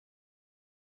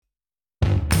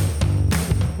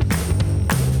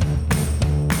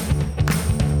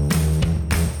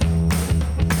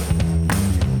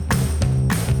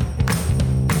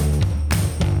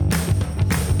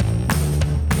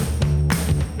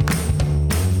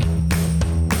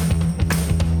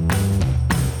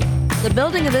The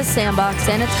building of this sandbox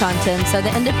and its contents are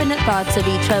the independent thoughts of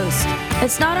each host.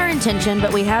 It's not our intention,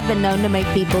 but we have been known to make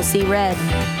people see red.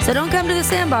 So don't come to the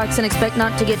sandbox and expect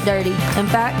not to get dirty. In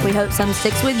fact, we hope some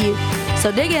sticks with you. So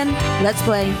dig in, let's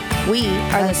play. We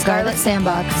are the Scarlet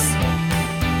Sandbox.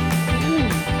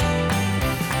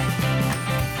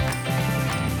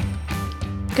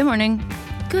 Good morning.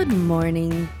 Good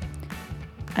morning.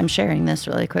 I'm sharing this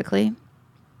really quickly.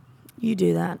 You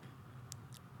do that.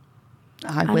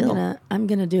 I will. I'm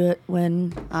gonna do it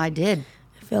when I did.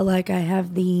 I feel like I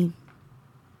have the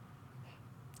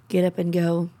get up and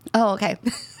go. Oh, okay.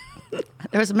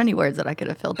 There was many words that I could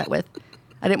have filled that with.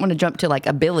 I didn't want to jump to like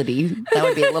ability. That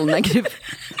would be a little negative.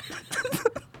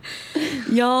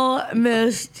 Y'all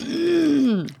missed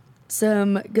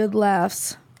some good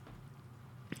laughs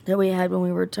that we had when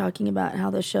we were talking about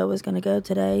how the show was going to go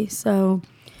today. So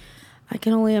I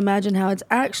can only imagine how it's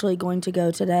actually going to go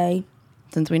today.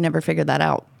 Since we never figured that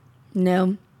out.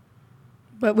 No.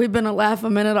 But we've been a laugh a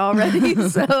minute already.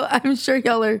 So I'm sure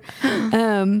y'all are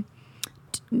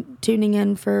tuning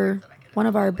in for one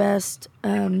of our best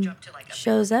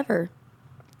shows ever.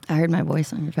 I heard my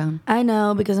voice on your phone. I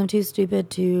know, because I'm too stupid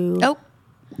to... Oh.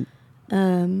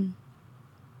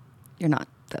 You're not,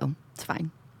 though. It's fine.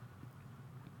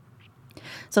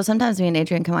 So sometimes me and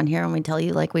Adrian come on here and we tell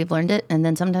you like we've learned it. And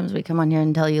then sometimes we come on here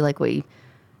and tell you like we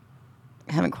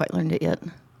haven't quite learned it yet.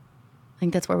 I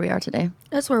think that's where we are today.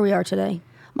 That's where we are today.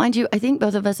 Mind you, I think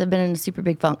both of us have been in a super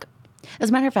big funk. As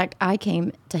a matter of fact, I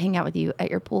came to hang out with you at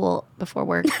your pool before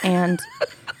work. And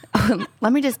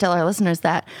let me just tell our listeners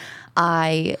that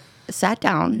I sat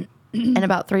down and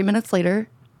about 3 minutes later,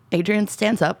 Adrian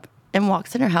stands up and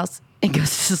walks in her house and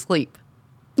goes to sleep.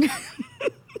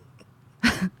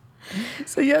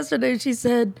 So yesterday she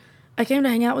said, I came to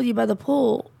hang out with you by the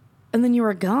pool and then you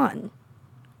were gone.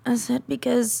 I said,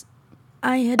 because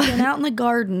I had been out in the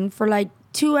garden for like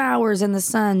 2 hours in the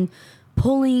sun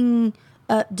pulling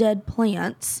up dead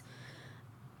plants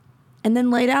and then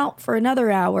laid out for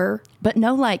another hour. But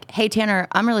no like, hey, Tanner,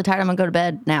 I'm really tired. I'm going to go to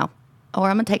bed now.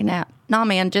 Or I'm going to take a nap. Nah,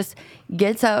 man, just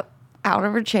gets up out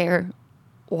of her chair,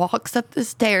 walks up the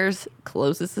stairs,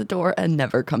 closes the door, and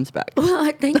never comes back. Well,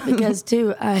 I think because,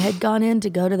 too, I had gone in to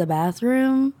go to the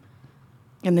bathroom.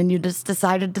 And then you just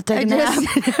decided to take a nap.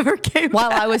 Never came While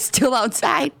back. I was still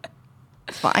outside.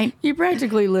 It's fine. You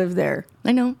practically live there.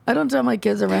 I know. I don't tell my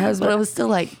kids or my husband. But I was still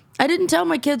like, I didn't tell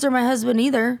my kids or my husband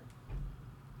either.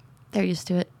 they're used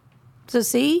to it. So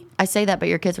see? I say that, but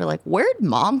your kids were like, where'd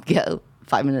mom go?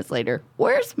 5 minutes later,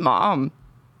 where's mom?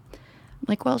 I'm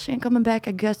like, well, she ain't coming back,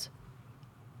 I guess.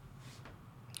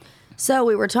 So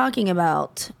we were talking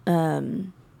about,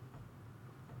 It's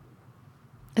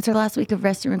our last week of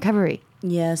rest and recovery.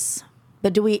 yes.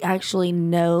 But do we actually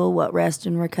know what rest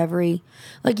and recovery?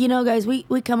 Like, you know, guys, we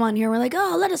come on here, we're like,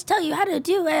 oh, let us tell you how to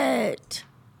do it.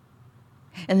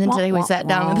 And then today we sat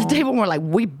down at the table and we're like,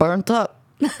 we burnt up.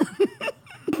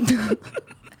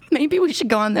 Maybe we should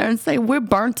go on there and say, we're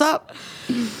burnt up.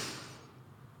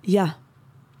 Yeah.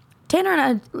 Tanner and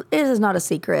I, it is not a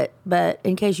secret, but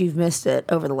in case you've missed it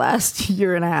over the last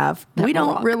year and a half, we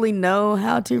don't really know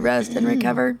how to rest and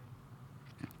recover.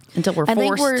 Until we're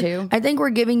forced to. I think we're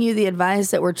giving you the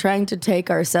advice that we're trying to take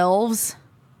ourselves.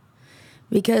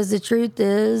 Because the truth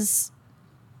is,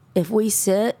 if we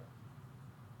sit,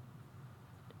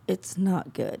 it's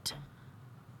not good.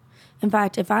 In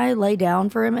fact, if I lay down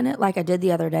for a minute, like I did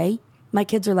the other day, my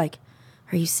kids are like,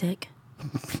 are you sick?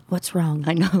 What's wrong?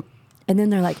 I know. And then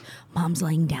they're like, Mom's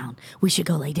laying down. We should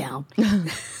go lay down.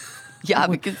 Yeah,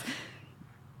 because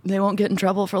they won't get in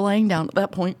trouble for laying down at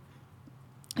that point.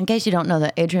 In case you don't know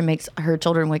that Adrian makes her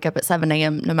children wake up at 7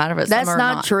 a.m. no matter if it's That's summer or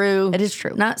not not. true. It is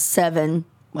true. Not 7.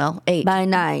 Well, 8. By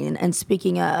 9. And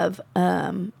speaking of,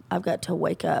 I've got to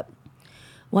wake up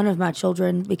one of my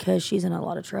children because she's in a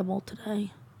lot of trouble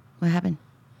today. What happened?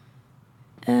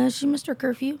 She missed her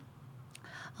curfew.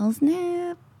 Oh,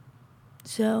 snap.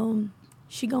 So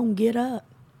she gonna get up.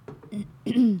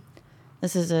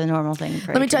 This is a normal thing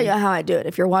for Let me tell you how I do it.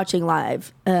 If you're watching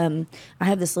live, I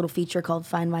have this little feature called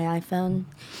Find My iPhone,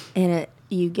 and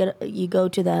you go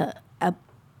to the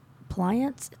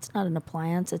appliance. It's not an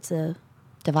appliance. It's a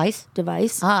Device?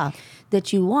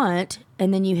 that you want,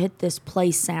 and then you hit this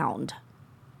play sound.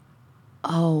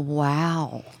 Oh,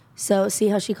 wow. So see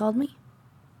how she called me?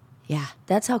 Yeah.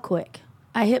 That's how quick.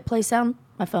 I hit play sound,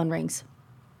 my phone rings.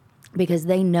 Because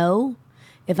they know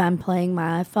if I'm playing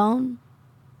my iPhone,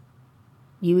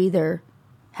 you either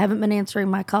haven't been answering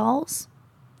my calls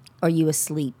or you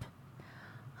asleep.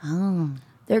 Oh.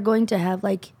 They're going to have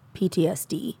like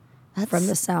PTSD from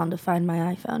the sound of Find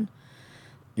My iPhone.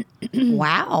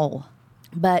 Wow.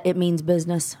 But it means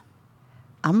business.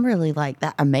 I'm really like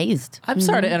that. Amazed. I'm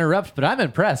sorry to interrupt, but I'm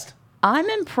impressed. I'm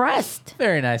impressed.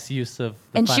 Very nice use of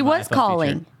the And Find she My was iPhone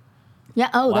calling. feature. Yeah.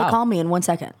 Oh, Wow. they'll call me in 1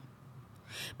 second.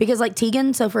 Because like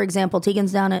Tegan, so for example,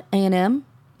 Tegan's down at A&M.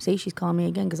 See, she's calling me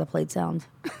again because I played sound.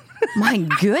 My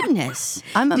goodness.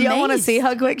 I'm Do amazed. y'all want to see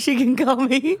how quick she can call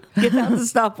me? Get out the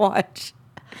stopwatch.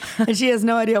 And she has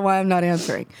no idea why I'm not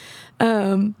answering.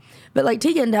 But like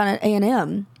Tegan down at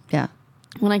A&M, Yeah.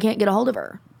 when I can't get a hold of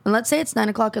her. And let's say it's 9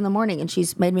 o'clock in the morning and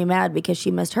she's made me mad because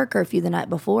she missed her curfew the night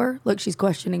before. Look, she's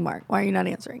questioning Mark. Why are you not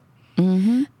answering?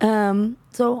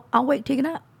 So I'll wake Tegan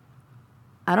up.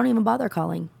 I don't even bother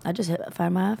calling. I just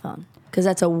find my iPhone because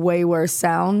that's a way worse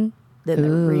sound than the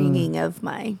ringing of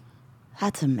my,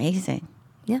 That's amazing.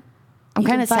 yeah. I'm You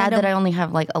kind can of sad find that 'em- I only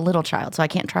have like a little child, so I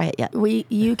can't try it yet.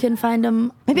 You can find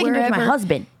them. Maybe I can do it with my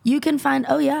husband. You can find.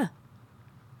 Oh yeah,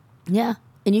 yeah,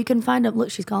 and you can find them. Look,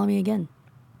 she's calling me again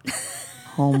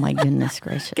Oh my goodness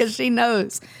gracious. because she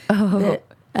knows. That,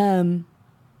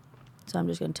 so I'm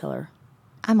just gonna tell her.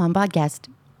 I'm on podcast.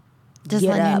 Just Get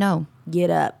letting you up. know. Get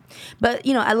up. But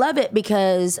I love it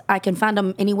because I can find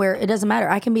them anywhere. It doesn't matter.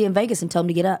 I can be in Vegas and tell them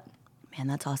to get up. Man,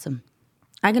 that's awesome.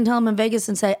 I can tell them in Vegas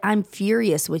and say, "I'm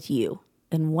furious with you,"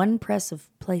 in one press of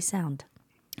play sound.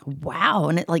 Wow.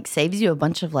 And it like saves you a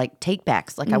bunch of like take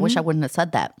backs. Like I wish I wouldn't have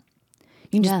said that.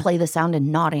 You can just Yeah. play the sound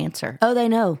and not answer. Oh, they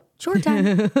know. Short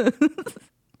time.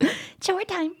 Short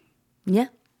time. Yeah,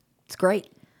 it's great.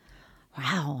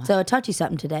 Wow. So I taught you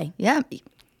something today. Yeah.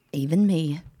 Even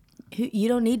me. You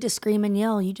don't need to scream and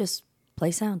yell. You just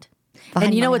play sound. Find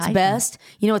And you know my what's iPhone. best?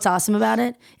 You know what's awesome about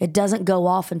it? It doesn't go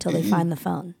off until they find the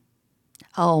phone.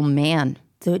 Oh man.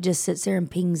 So it just sits there and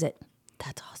pings it.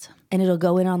 That's awesome. And it'll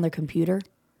go in on their computer.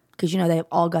 Because, they've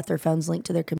all got their phones linked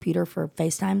to their computer for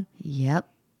FaceTime. Yep.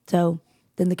 So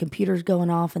then the computer's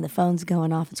going off and the phone's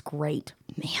going off. It's great.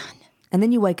 Man. And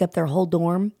then you wake up their whole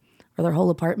dorm or their whole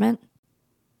apartment.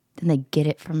 Then they get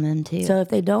it from them too. So if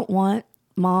they don't want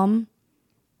mom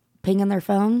pinging their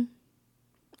phone,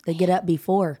 they get up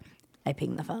before I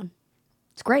ping the phone.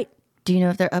 It's great. do you know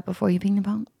if they're up before you ping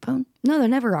the phone? No, there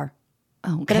never are.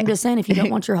 Oh, okay. But I'm just saying, if you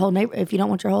don't want your whole if you don't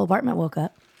want your whole apartment woke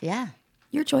up, Yeah.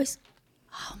 your choice.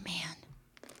 Oh man.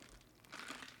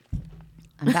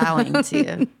 I'm bowing to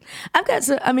you. I've got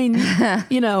some. I mean,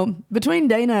 between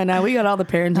Dana and I, we got all the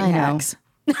parenting I know. hacks.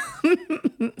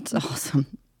 It's awesome.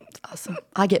 It's awesome.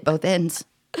 I get both ends.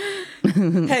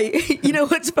 Hey, you know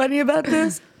what's funny about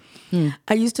this?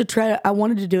 I used to I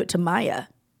wanted to do it to Maya.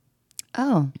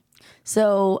 Oh.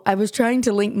 So I was trying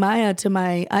to link Maya to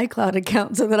my iCloud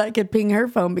account so that I could ping her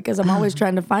phone because I'm always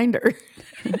trying to find her.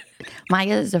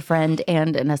 Maya is a friend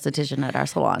and an esthetician at our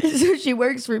salon. So she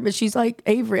works for, but she's like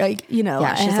Avery, I she's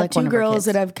have like one two of our girls kids.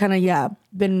 that have kind of,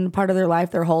 been part of their life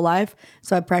their whole life.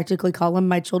 So I practically call them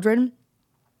my children,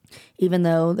 even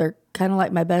though they're kind of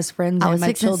like my best friends I and was my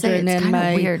fixing to say, children it's and kinda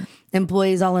my weird.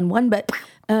 employees all in one. But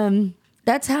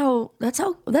that's how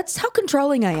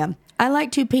controlling I am. I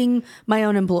like to ping my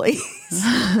own employees.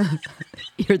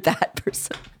 You're that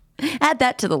person. Add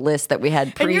that to the list that we had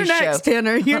And pre-show. you're next,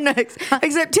 Tanner. You're next.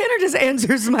 Except Tanner just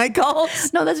answers my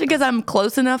calls. No, that's because I'm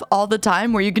close enough all the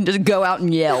time where you can just go out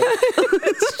and yell.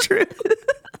 It's true.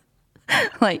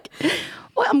 Like,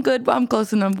 well, I'm good, but I'm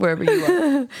close enough wherever you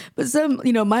are.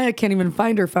 But Maya can't even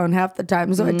find her phone half the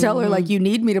time. So I tell her, like, you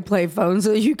need me to play phone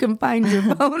so you can find your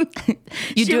phone.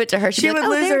 You do it to her, she'd She be like,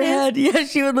 would "Oh, lose there her it is." head. Yeah,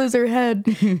 she would lose her head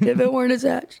if it weren't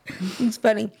attached. It's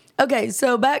funny. Okay,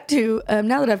 so back to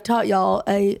now that I've taught y'all,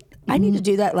 I need to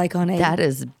do that like on a. That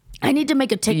is I need to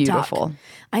make a TikTok. beautiful.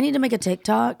 I need to make a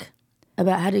TikTok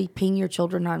about how to ping your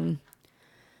children on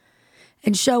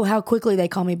and show how quickly they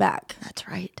call me back. That's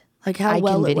right. Like how I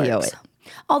well can it video works. it.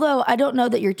 Although I don't know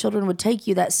that your children would take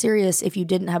you that serious if you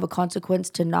didn't have a consequence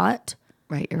to not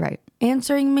Right, you're right.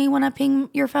 answering me when I ping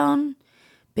your phone.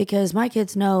 Because my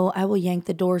kids know I will yank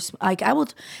the doors. Like I will.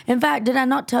 In fact, did I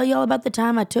not tell y'all about the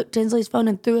time I took Tinsley's phone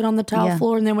and threw it on the tile Yeah.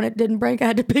 floor, and then when it didn't break, I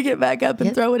had to pick it back up and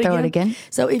Yep, throw it throw again. it again.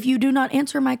 So if you do not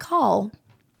answer my call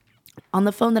on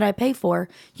the phone that I pay for,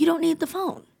 you don't need the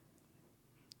phone.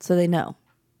 So they know.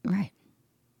 Right.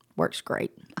 Works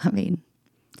great. I mean,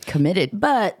 committed.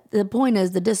 But the point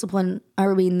is, the discipline.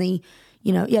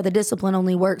 The discipline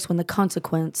only works when the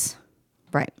consequence,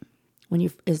 Right. when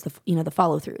the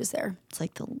follow through is there. It's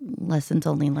like the lessons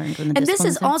only learned when the And this discipline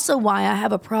is there. also why I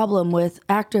have a problem with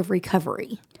active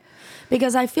recovery.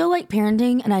 Because I feel like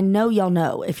parenting, and I know y'all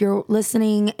know, if you're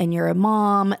listening and you're a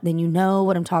mom, then you know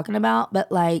what I'm talking about.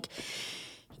 But like,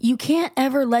 you can't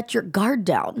ever let your guard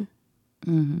down.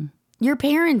 Mm-hmm. You're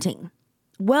parenting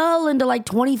well into like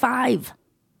 25.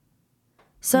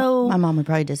 So, My mom would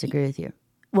probably disagree with you.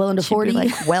 well into She'd 40. be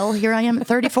like, well, here I am at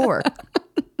 34.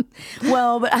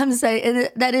 Well, but I'm saying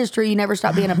and that is true. You never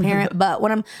stop being a parent. But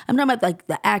when I'm talking about like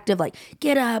the active, like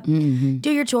get up,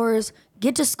 do your chores,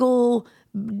 get to school,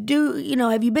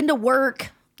 have you been to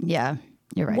work? Yeah,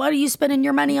 you're right. What are you spending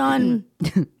your money on?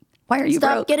 Why are you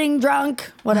Stop broke? getting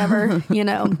drunk, whatever,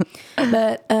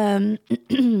 But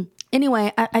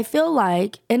anyway, I feel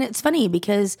like, and it's funny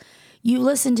because you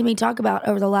listened to me talk about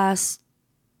over the last,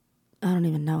 I don't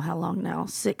even know how long now,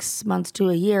 6 months to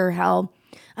a year, how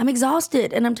I'm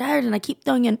exhausted and I'm tired. And I keep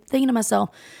thinking to myself,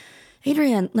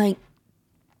 Adrienne, like,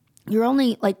 you're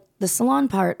only, like, the salon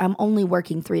part, I'm only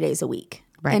working 3 days a week.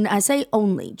 Right. And I say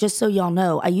only, just so y'all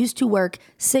know, I used to work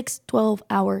 6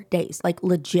 12-hour days, like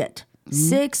legit.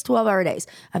 6 12-hour days.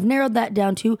 I've narrowed that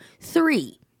down to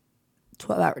 3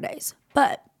 12-hour days.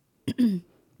 But,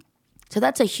 so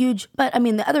that's a huge, but I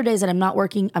mean, the other days that I'm not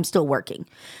working, I'm still working.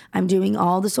 I'm doing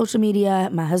all the social media.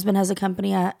 My husband has a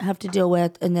company I have to deal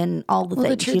with, and then all the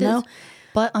things, truth is,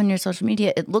 but on your social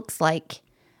media, it looks like,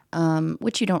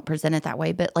 which you don't present it that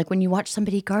way, but like when you watch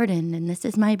somebody garden and this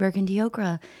is my burgundy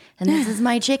okra and this is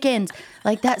my chickens,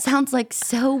 like that sounds like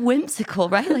so whimsical,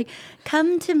 right? Like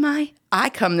I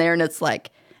come there and it's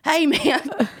like, hey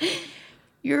man,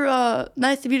 you're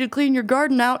nice of you to clean your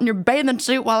garden out in your bathing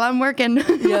suit while I'm working.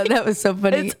 Yeah, that was so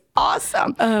funny. It's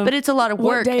awesome, but it's a lot of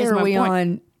work. What day is are my we point.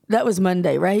 on? That was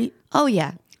Monday, right? Oh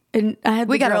yeah. And I had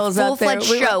We the got a girls out there.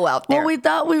 full-fledged show out there. Well, we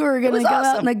thought we were going to was go out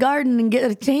awesome. in the garden and get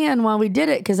a tan while we did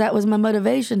it, because that was my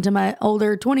motivation to my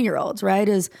older 20-year-olds, right?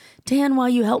 Is tan while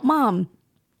you help mom.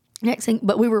 Next thing,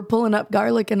 but we were pulling up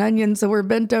garlic and onions, so we're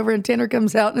bent over, and Tanner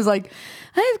comes out and is like,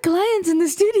 I have clients in the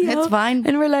studio. That's fine.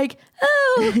 And we're like,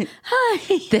 oh,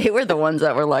 hi. They were the ones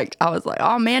that were like, I was like,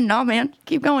 oh man, no man,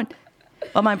 keep going.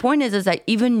 But my point is that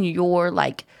even your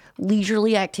like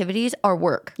leisurely activities are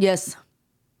work, Yes.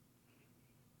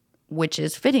 which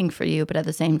is fitting for you, but at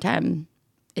the same time,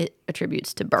 it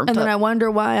attributes to burnt And then I up.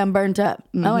 wonder why I'm burnt up.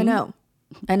 Oh, I know.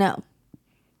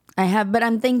 I have, but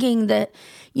I'm thinking that,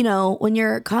 when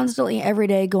you're constantly every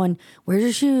day going, where's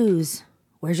your shoes?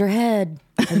 Where's your head?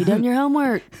 Have you done your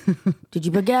homework? Did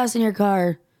you put gas in your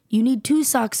car? You need 2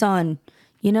 socks on.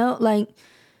 Like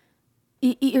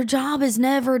your job is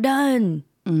never done.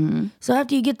 Mm-hmm. So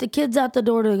after you get the kids out the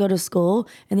door to go to school,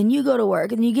 and then you go to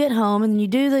work, and you get home, and then you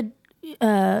do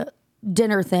the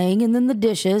dinner thing, and then the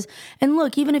dishes. And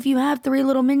look, even if you have 3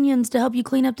 little minions to help you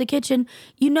clean up the kitchen,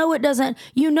 it doesn't,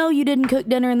 you didn't cook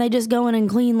dinner, and they just go in and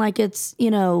clean like it's,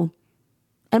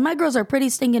 and my girls are pretty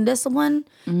stinking disciplined,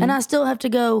 and I still have to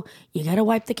go, you got to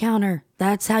wipe the counter.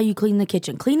 That's how you clean the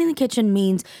kitchen. Cleaning the kitchen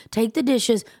means take the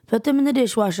dishes, put them in the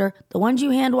dishwasher, the ones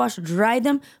you hand wash, dry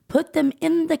them, put them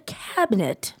in the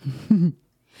cabinet.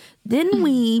 Then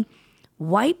we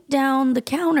wipe down the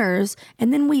counters,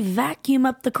 and then we vacuum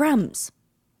up the crumbs.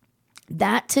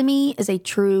 That to me is a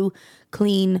true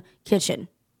clean kitchen.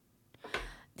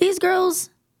 These girls,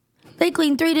 they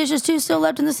clean 3 dishes, 2 still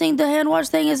left in the sink. The hand wash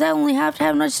thing is only half to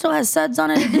have, and it still has suds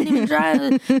on it. It didn't even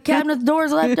dry. The cabinet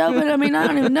doors left open. I mean, I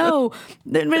don't even know.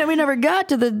 We never got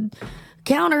to the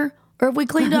counter, or if we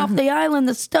cleaned off the island,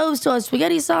 the stove still has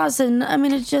spaghetti sauce. And I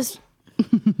mean, it's just,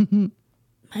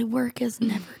 my work is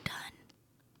never done.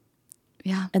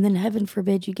 Yeah. And then heaven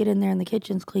forbid you get in there and the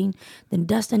kitchen's clean. Then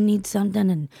Dustin needs something,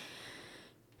 and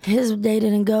his day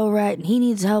didn't go right, and he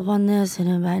needs help on this. And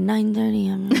about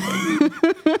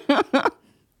 9:30,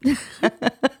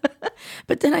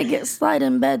 but then I get slide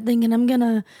in bed thinking I'm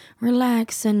gonna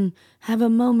relax and have a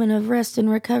moment of rest and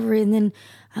recovery. And then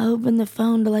I open the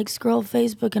phone to like scroll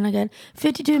Facebook, and I got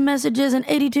 52 messages and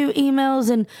 82 emails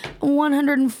and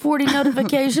 140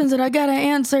 notifications that I gotta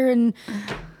answer. And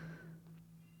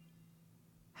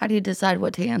How do you decide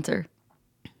what to answer?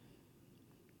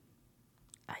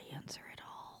 I answer it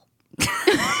all.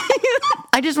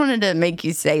 I just wanted to make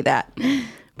you say that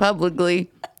publicly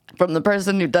from the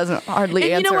person who doesn't hardly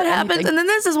And answer you know what happens? anything. And then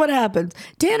this is what happens.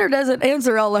 Tanner doesn't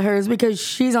answer all of hers because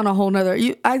she's on a whole nother.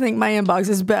 I think my inbox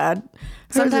is bad.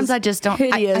 Hers Sometimes is I just don't.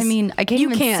 hideous. I mean, I can't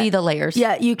You even see the layers.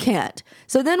 Yeah, you can't.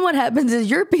 So then what happens is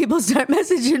your people start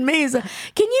messaging me. So,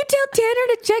 can you tell Tanner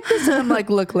to check this? And I'm like,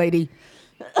 look, lady.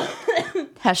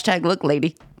 Hashtag look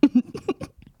lady.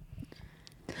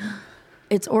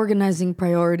 It's organizing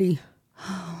priority.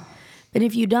 But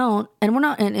if you don't, and we're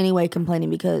not in any way complaining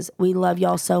because we love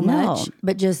y'all so much,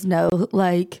 but just know,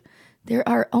 like, there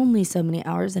are only so many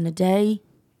hours in a day.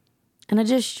 And I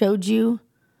just showed you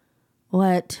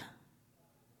what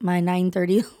my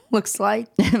 9:30 looks like.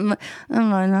 In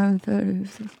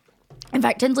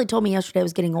fact, Tinsley told me yesterday I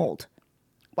was getting old.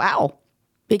 Wow.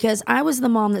 Because I was the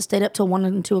mom that stayed up till 1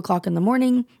 and 2 o'clock in the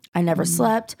morning. I never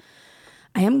slept.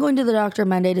 I am going to the doctor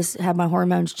Monday to have my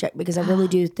hormones checked because I really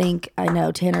do think, I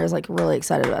know Tanner is like really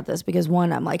excited about this because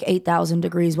one, I'm like 8,000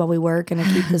 degrees while we work and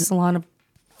I keep the salon a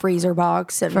freezer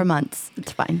box. And For months.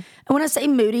 It's fine. And when I say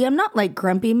moody, I'm not like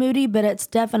grumpy moody, but it's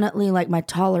definitely like my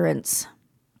tolerance.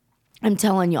 I'm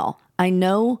telling y'all, I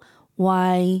know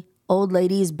why old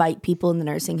ladies bite people in the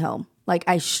nursing home. Like,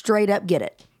 I straight up get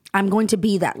it. I'm going to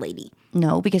be that lady.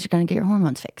 No, because you're going to get your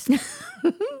hormones fixed.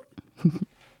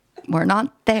 We're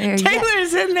not there yet.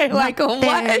 Taylor's in there like, There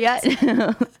what? yet.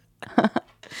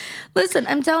 Listen,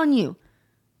 I'm telling you,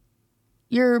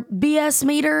 your BS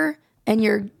meter and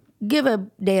your give a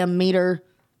damn meter,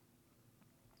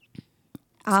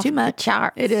 Off too much. The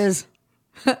chart. It is.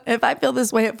 If I feel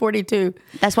this way at 42,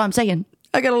 That's what I'm saying.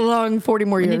 I got a long 40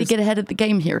 more We years. need to get ahead of the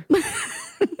game here.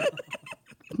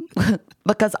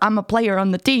 Because I'm a player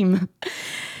on the team.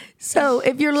 So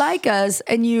if you're like us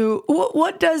and you,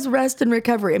 what does rest and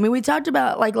recovery? I mean, we talked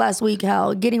about like last week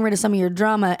how getting rid of some of your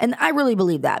drama. And I really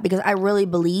believe that because I really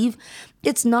believe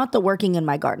it's not the working in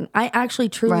my garden. I actually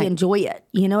truly Right. enjoy it.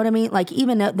 You know what I mean? Like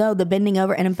even though the bending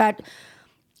over, and in fact,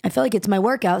 I feel like it's my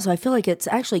workout. So I feel like it's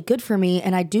actually good for me.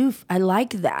 And I like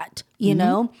that, you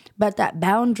know, but that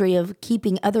boundary of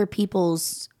keeping other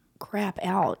people's crap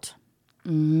out.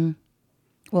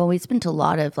 Well, we spent a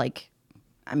lot of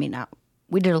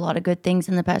we did a lot of good things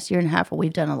in the past year and a half, but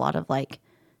we've done a lot of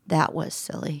that was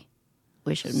silly.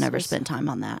 We should have never spent time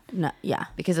on that. No, yeah.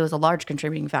 Because it was a large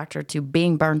contributing factor to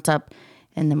being burnt up,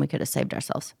 and then we could have saved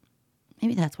ourselves.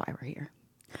 Maybe that's why we're here.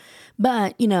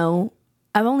 But, you know,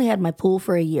 I've only had my pool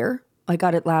for a year. I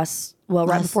got it right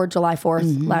before July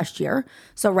 4th last year.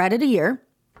 So right at a year.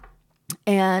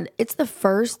 And it's the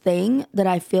first thing that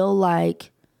I feel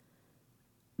like,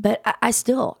 but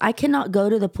I cannot go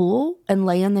to the pool and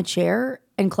lay in the chair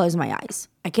and close my eyes.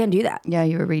 I can't do that. Yeah,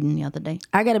 you were reading the other day.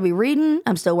 I got to be reading.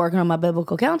 I'm still working on my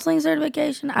biblical counseling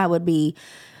certification. I would be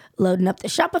loading up the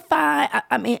Shopify.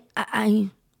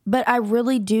 But I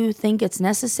really do think it's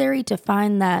necessary to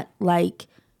find that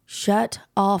shut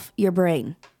off your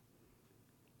brain.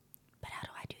 But how do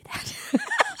I do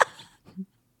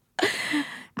that?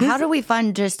 How do we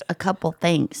find just a couple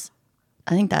things?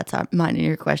 I think that's mine and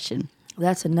your question.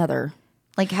 That's another.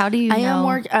 Like, how do you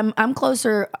know? I'm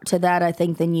closer to that, I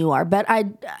think, than you are. But I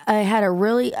had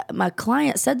my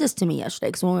client said this to me yesterday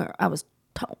because when I was,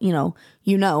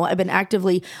 I've been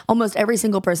actively, almost every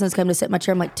single person that's come to sit in my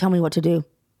chair, I'm like, tell me what to do.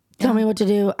 Tell me what to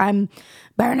do. I'm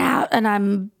burnt out and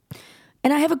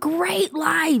I have a great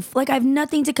life. Like, I have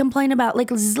nothing to complain about,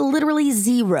 literally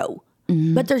zero.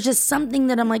 Mm-hmm. But there's just something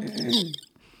that I'm like,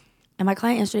 and my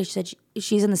client yesterday, she said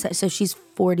she's in so she's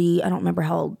 40. I don't remember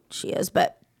how old she is,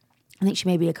 but I think she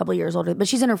may be a couple years older, but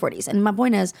she's in her 40s. And my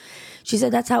point is, she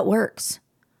said that's how it works.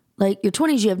 Like, your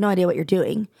 20s, you have no idea what you're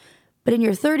doing. But in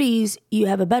your 30s, you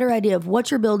have a better idea of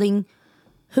what you're building,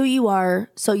 who you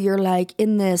are. So you're like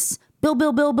in this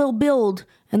build.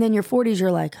 And then your 40s,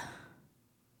 you're like,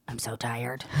 I'm so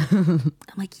tired. I'm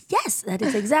like, yes, that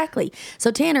is exactly. So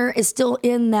Tanner is still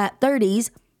in that 30s.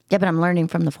 Yeah, but I'm learning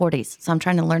from the 40s. So I'm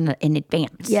trying to learn in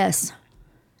advance. Yes.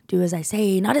 Do as I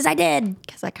say, not as I did.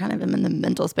 Because I kind of am in the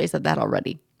mental space of that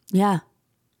already. Yeah.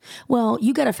 Well,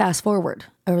 you got to fast forward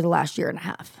over the last year and a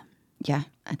half. Yeah,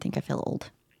 I think I feel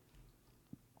old.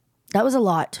 That was a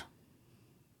lot.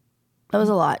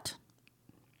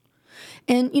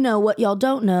 And, what y'all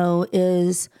don't know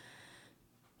is,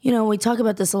 we talk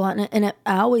about this a lot, and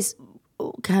I always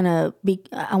kind of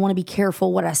I want to be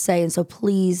careful what I say, and so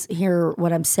please hear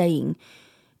what I'm saying.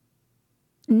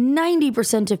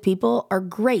 90% of people are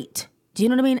great. Do you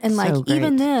know what I mean? And So great.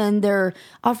 even then, they're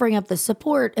offering up the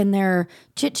support and they're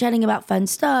chit-chatting about fun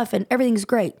stuff and everything's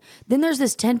great. Then there's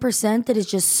this 10% that is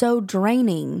just so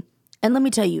draining. And let me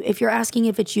tell you, if you're asking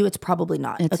if it's you, it's probably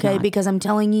not. It's okay? not. Because I'm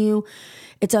telling you,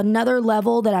 it's another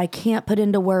level that I can't put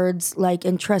into words,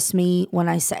 and trust me when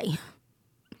I say.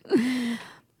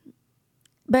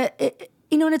 But,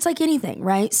 and it's like anything,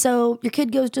 right? So your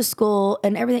kid goes to school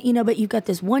and everything, but you've got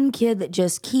this one kid that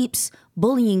just keeps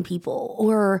bullying people,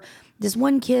 or this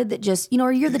one kid that just,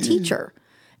 or you're the teacher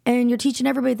and you're teaching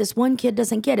everybody, this one kid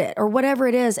doesn't get it, or whatever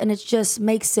it is. And it just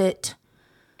makes it,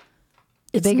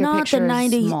 it's bigger not the picture is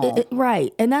 90s, small.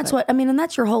 right? And that's and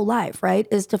that's your whole life, right?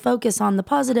 Is to focus on the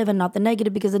positive and not the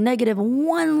negative, because the negative,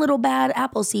 one little bad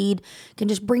apple seed can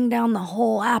just bring down the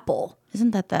whole apple.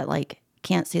 Isn't that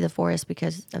can't see the forest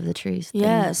because of the trees thing?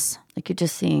 Yes. Like, you're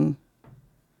just seeing.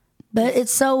 But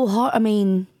it's so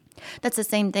hard. That's the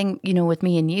same thing, with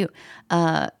me and you.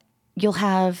 You'll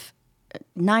have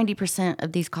 90%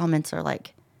 of these comments are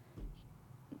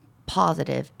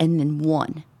positive, and then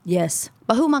one. Yes.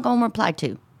 But who am I going to reply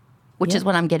to? Which is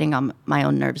what I'm getting on my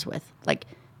own nerves with.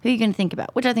 Who are you going to think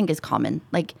about? Which I think is common.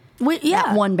 Like, yeah.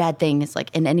 that one bad thing is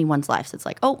like in anyone's life. So it's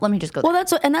like, oh, let me just go Well,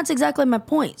 there. that's exactly my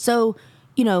point. So,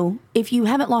 you know, if you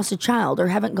haven't lost a child or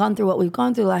haven't gone through what we've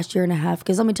gone through the last year and a half,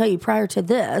 because let me tell you, prior to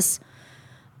this,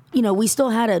 you know, we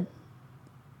still had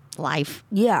Life.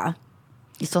 yeah.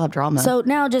 You still have drama. So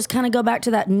now just kind of go back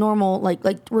to that normal, like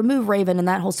remove Raven and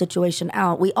that whole situation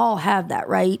out. We all have that,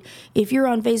 right? If you're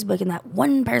on Facebook and that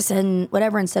one person,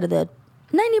 whatever, instead of the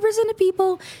 90% of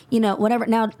people, you know, whatever.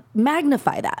 Now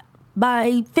magnify that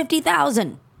by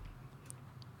 50,000.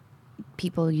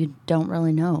 People you don't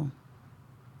really know.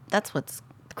 That's what's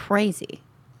crazy.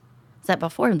 Is that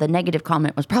before the negative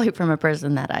comment was probably from a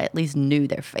person that I at least knew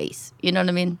their face. You know what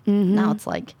I mean? Mm-hmm. Now it's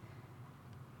like,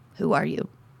 who are you?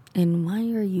 And why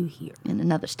are you here? In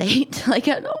another state? Like,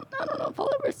 I don't know if I'll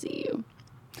ever see you.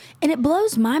 And it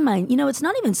blows my mind. You know, it's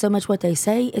not even so much what they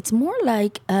say. It's more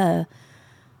like, why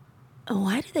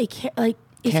do they care? Like,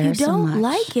 if Care you so don't much.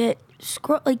 like it,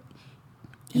 scroll. Like,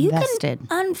 you Invested.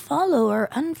 can unfollow or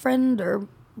unfriend or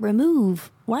remove.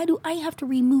 Why do I have to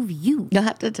remove you? I'll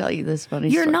have to tell you this funny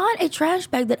You're story. not a trash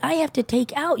bag that I have to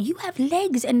take out. You have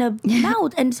legs and a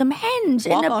mouth and some hands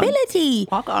and Walk on. ability.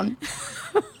 Walk on.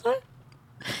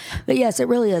 But yes, it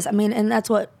really is. I mean, and that's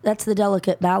the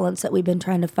delicate balance that we've been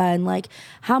trying to find. Like,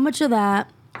 how much of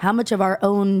that, how much of our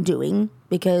own doing?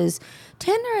 Because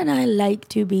Tanner and I like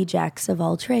to be jacks of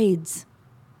all trades.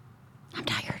 I'm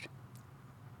tired.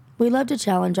 We love to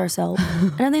challenge ourselves.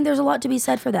 And I think there's a lot to be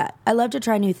said for that. I love to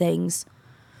try new things.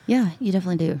 Yeah, you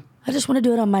definitely do. I just want to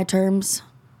do it on my terms.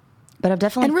 But I've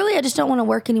definitely... And really, I just don't want to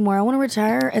work anymore. I want to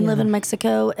retire and live in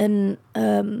Mexico and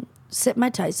sip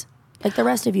Mai Tais like the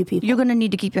rest of you people. You're going to need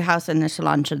to keep your house in the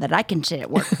salon so that I can sit at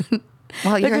work.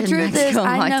 While But you're the in truth Mexico is, on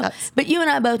I my know. times. But you and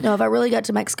I both know if I really got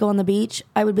to Mexico on the beach,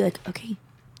 I would be like, okay,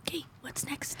 what's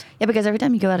next? Yeah, because every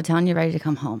time you go out of town, you're ready to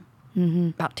come home. Mm-hmm.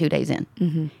 About 2 days in.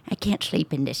 Mm-hmm. I can't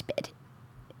sleep in this bed.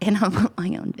 And I want my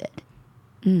own bed.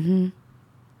 Mm-hmm.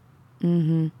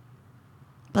 Mm-hmm.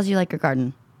 Plus, you like your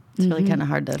garden. It's really kind of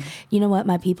hard to... You know what,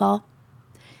 my peepaw?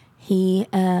 He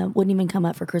wouldn't even come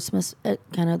up for Christmas at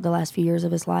kind of the last few years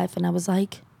of his life. And I was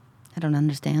like, I don't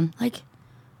understand.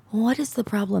 what is the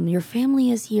problem? Your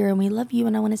family is here and we love you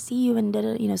and I want to see you and,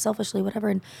 you know, selfishly, whatever.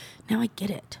 And now I get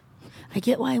it. I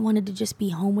get why I wanted to just be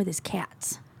home with his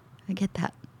cats. I get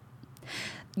that.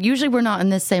 Usually we're not in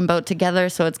this same boat together,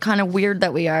 so it's kind of weird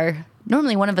that we are.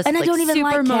 Normally one of us And is I don't even super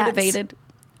like cats. motivated.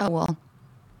 Oh, well.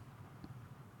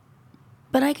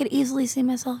 But I could easily see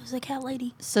myself as a cat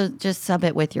lady. So just sub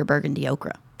it with your burgundy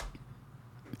okra.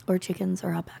 Or chickens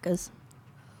or alpacas.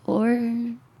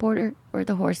 Or Porter or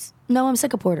the horse. No, I'm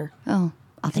sick of Porter. Oh,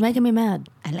 I'll He's take making me mad.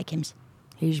 I like him.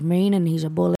 He's mean and he's a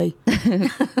bully.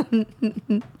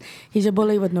 He's a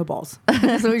bully with no balls.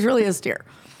 So he's really a steer.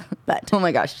 But Oh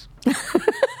my gosh.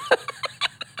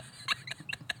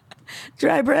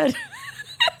 dry bread.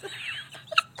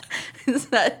 Is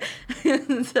that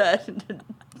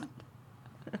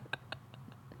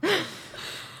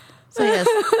So yes,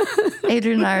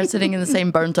 Adrian and I are sitting in the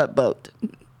same burnt up boat.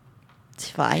 It's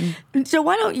fine. So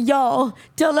why don't y'all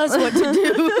tell us what to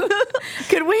do?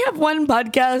 Could we have one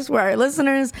podcast where our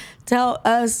listeners tell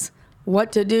us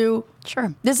what to do?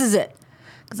 Sure. This is it.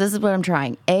 Because this is what I'm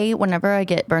trying. Whenever I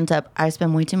get burnt up, I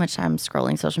spend way too much time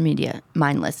scrolling social media,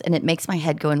 mindless, and it makes my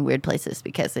head go in weird places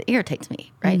because it irritates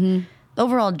me, right?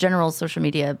 Overall, general social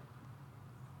media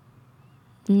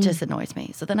just annoys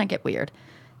me. So then I get weird.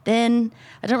 Then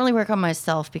I don't really work on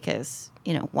myself because,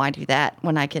 you know, why do that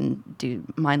when I can do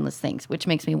mindless things, which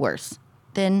makes me worse.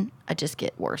 Then I just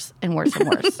get worse and worse and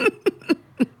worse.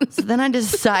 So then I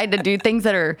decide to do things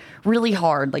that are really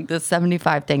hard, like the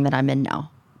 75 thing that I'm in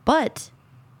now. But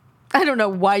I don't know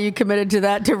why you committed to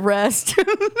that to rest.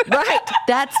 right,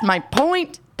 that's my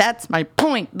point. That's my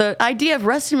point. The idea of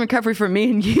rest and recovery for me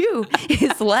and you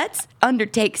is let's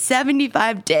undertake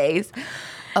 75 days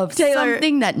of Taylor,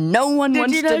 something that no one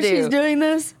wants Did you know to do. she's doing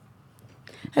this?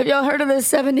 Have y'all heard of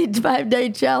this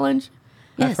 75-day challenge?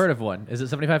 Yes. I've heard of one. Is it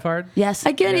 75 hard? Yes.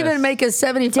 I can't Yes. even make a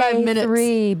 75 Day minutes.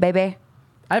 3, baby.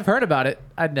 I've heard about it.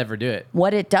 I'd never do it.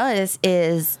 What it does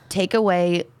is take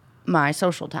away my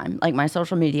social time, like my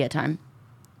social media time.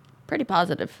 Pretty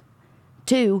positive.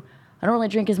 2, I don't really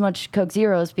drink as much Coke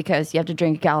Zeros because you have to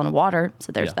drink a gallon of water.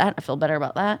 So there's Yeah. that. I feel better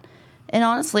about that. And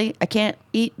honestly, I can't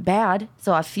eat bad,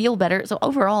 so I feel better. So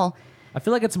overall, I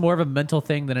feel like it's more of a mental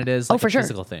thing than it is like for a sure.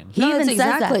 physical thing. He No, even that's says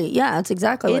that. exactly. Yeah, that's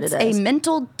exactly It's what it is. a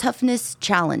mental toughness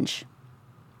challenge.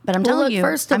 But I'm Well, telling look, you,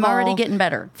 first of I'm already all- getting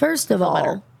better. First of Feel all,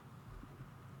 better.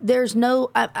 there's no,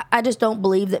 I just don't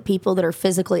believe that people that are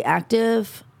physically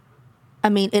active, I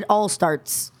mean, it all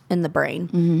starts in the brain.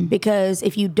 Mm-hmm. Because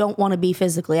if you don't want to be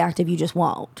physically active, you just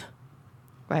won't.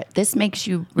 Right. This makes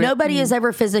you. Nobody is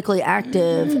ever physically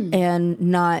active and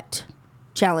not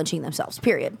challenging themselves,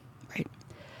 period. Right.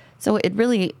 So it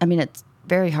really, I mean, it's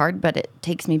very hard, but it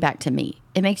takes me back to me.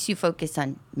 It makes you focus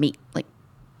on me. Like,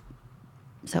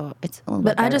 so it's a little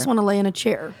bit But I better. just want to lay in a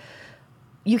chair.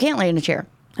 You can't lay in a chair.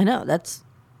 I know,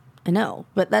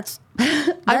 but that's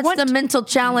the mental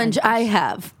challenge I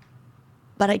have.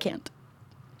 But I can't.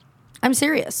 I'm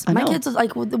serious. I My know. kids,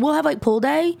 like, we'll have like pool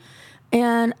day,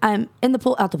 and I'm in the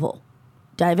pool, out the pool.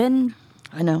 Dive in,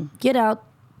 I know. get out,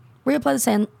 reapply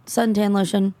the suntan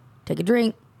lotion, take a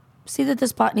drink, see that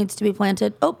this pot needs to be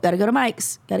planted. Oh, gotta go to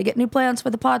Mike's. Gotta get new plants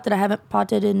for the pot that I haven't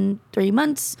potted in 3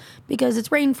 months because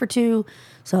it's rained for 2.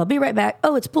 So I'll be right back.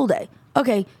 Oh, it's pool day.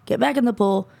 Okay, get back in the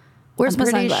pool. Where's I'm my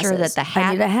pretty sunglasses? sure that the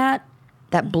I need a hat.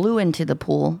 that blew into the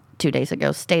pool 2 days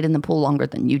ago stayed in the pool longer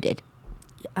than you did.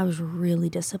 I was really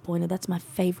disappointed. That's my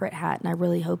favorite hat, and I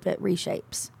really hope it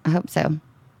reshapes. I hope so.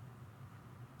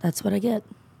 That's what I get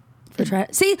for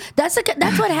trying. See, that's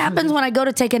what happens when I go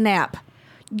to take a nap.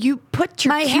 You put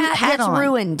your My cute hat hat gets on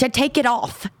ruined. to take it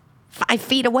off 5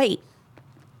 feet away.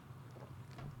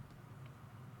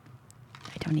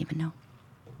 I don't even know.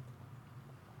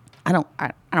 I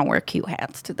don't wear cute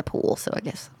hats to the pool, so I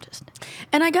guess I'm just.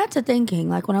 And I got to thinking,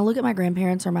 like, when I look at my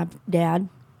grandparents or my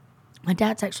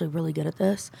dad's actually really good at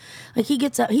this. Like, he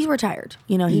gets up, he's retired.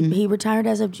 You know, he retired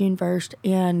as of June 1st,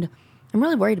 and I'm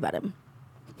really worried about him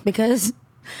because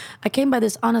I came by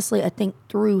this, honestly, I think,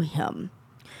 through him.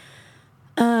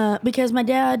 Because my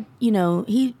dad, you know,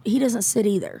 he doesn't sit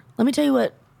either. Let me tell you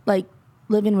what, like,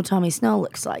 living with Tommy Snell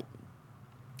looks like.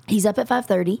 He's up at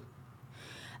 5:30.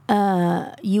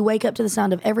 You wake up to the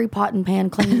sound of every pot and pan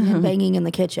clanging and banging in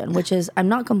the kitchen, which is, I'm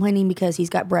not complaining because he's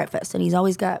got breakfast and he's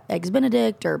always got eggs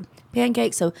Benedict or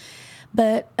pancakes. So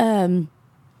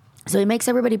he makes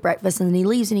everybody breakfast and then he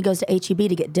leaves and he goes to HEB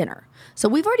to get dinner. So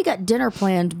we've already got dinner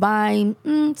planned by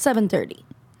 7:30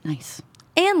 Nice.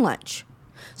 and lunch.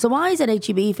 So while he's at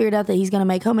HEB, he figured out that he's going to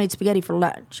make homemade spaghetti for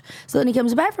lunch. So then he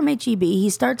comes back from HEB, he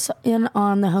starts in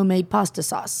on the homemade pasta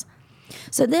sauce.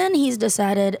 So then he's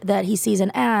decided that he sees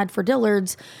an ad for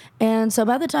Dillard's. And so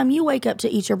by the time you wake up to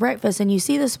eat your breakfast and you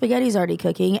see the spaghetti's already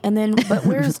cooking, and then, but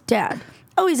where's Dad?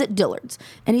 Oh, he's at Dillard's.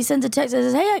 And he sends a text that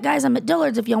says, hey, guys, I'm at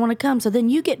Dillard's if y'all want to come. So then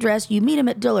you get dressed, you meet him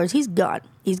at Dillard's. He's gone.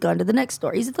 He's gone to the next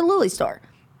store. He's at the Lily store.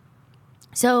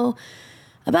 So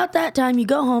about that time, you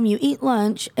go home, you eat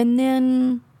lunch, and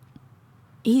then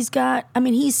he's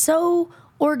so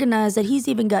organized that he's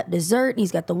even got dessert, and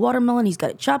he's got the watermelon, he's got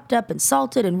it chopped up and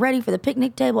salted and ready for the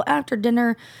picnic table after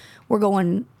dinner. We're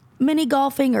going mini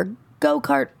golfing or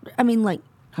go-kart. I mean, like,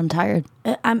 I'm tired.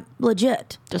 I'm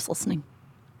legit. Just listening.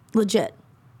 Legit.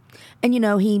 And, you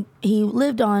know, he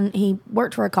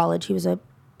worked for a college. He was a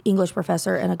English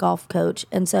professor and a golf coach.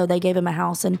 And so they gave him a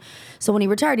house. And so when he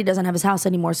retired, he doesn't have his house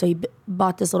anymore. So he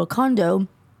bought this little condo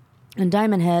in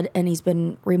Diamond Head, and he's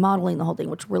been remodeling the whole thing,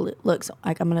 which really looks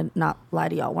like, I'm going to not lie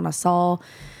to y'all. When I saw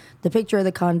the picture of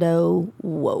the condo,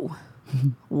 whoa.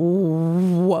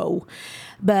 Whoa.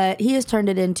 But he has turned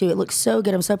it into, it looks so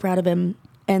good. I'm so proud of him.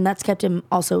 And that's kept him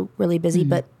also really busy.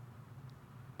 But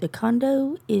the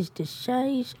condo is the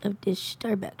size of this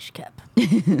Starbucks cup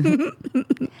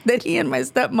that he and my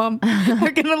stepmom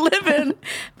are going to live in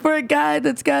for a guy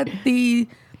that's got the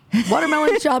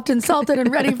watermelon chopped and salted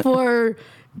and ready for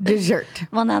dessert.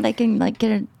 Well, now they can like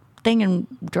get a thing and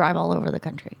drive all over the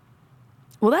country.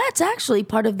 Well, that's actually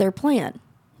part of their plan.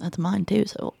 That's mine too.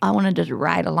 So I want to just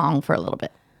ride along for a little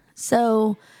bit.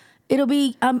 So it'll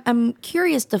be, I'm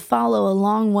curious to follow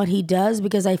along what he does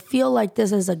because I feel like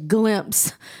this is a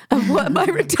glimpse of what my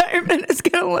retirement is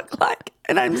going to look like.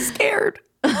 And I'm scared.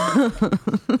 And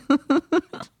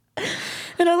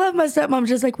I love my stepmom.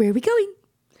 She's like, where are we going?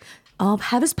 I'll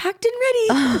have us packed and ready.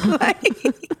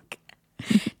 Like,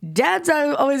 Dad's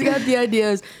always got the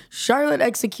ideas. Charlotte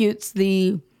executes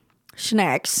the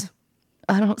snacks.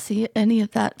 I don't see any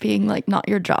of that being like not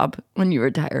your job when you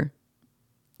retire.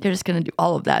 You're just going to do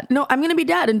all of that. No, I'm going to be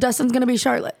Dad, and Dustin's going to be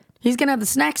Charlotte. He's going to have the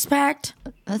snacks packed,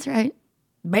 That's right.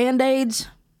 Band-Aids,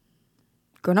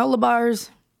 granola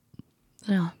bars,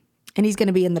 Yeah. and he's going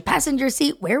to be in the passenger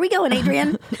seat. Where are we going,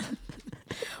 Adrian?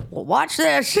 Well, watch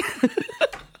this.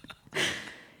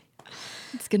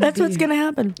 It's gonna That's what's going to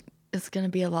happen. It's going to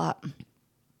be a lot.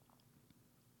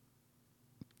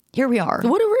 Here we are.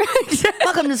 What are we?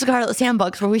 Welcome to Scarlet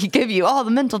Sandbox, where we give you all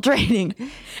the mental training.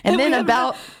 And then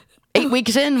about 8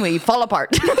 weeks in, we fall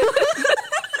apart.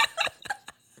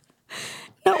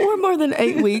 No, we're more than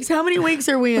 8 weeks. How many weeks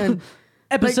are we in?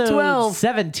 Episode 12.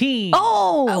 17.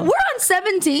 Oh, we're on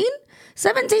 17?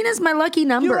 17 is my lucky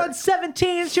number. You're on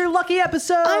 17. It's your lucky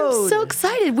episode. I'm so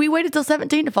excited. We waited till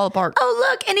 17 to fall apart. Oh,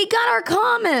 look, and he got our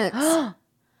comments.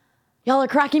 Y'all are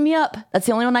cracking me up. That's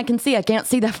the only one I can see. I can't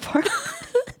see that far.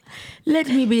 Let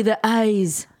me be the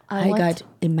eyes. I what? got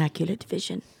immaculate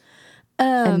vision.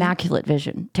 Immaculate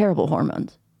vision. Terrible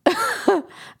hormones.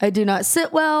 I do not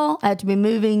sit well. I have to be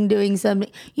moving, doing something.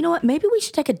 You know what? Maybe we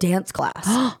should take a dance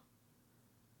class.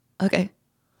 Okay.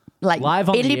 Like Live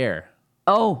on itty- the air.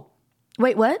 Oh,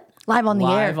 Wait, what? live on the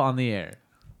Live air. on the air.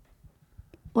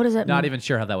 What does that Not mean? even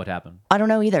sure how that would happen. I don't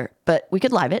know either, but we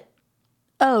could live it.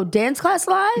 Oh, dance class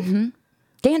live?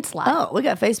 Dance live. Oh, we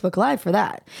got Facebook Live for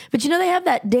that. But you know, they have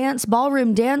that dance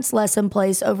ballroom dance lesson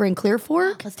place over in Clear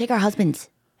Fork. Let's take our husbands.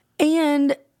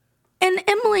 And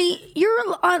Emily, you're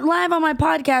live on my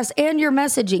podcast and you're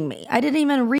messaging me. I didn't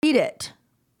even read it.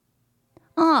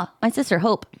 My sister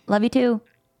Hope. Love you too.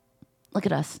 Look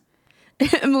at us.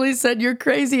 Emily said you're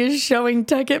crazy as showing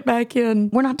Tuck It Back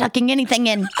In. We're not tucking anything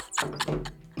in.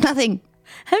 Nothing.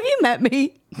 Have you met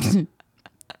me?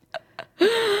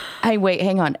 Hey, wait,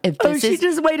 hang on. If Oh,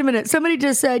 this wait a minute. Somebody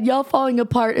just said y'all falling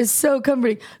apart is so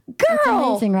comforting. that's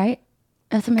Girl, amazing, right?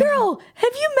 That's amazing. girl,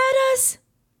 have you met us?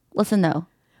 Listen though,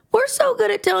 We're so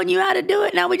good at telling you how to do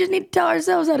it. Now we just need to tell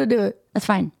ourselves how to do it. that's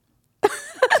fine.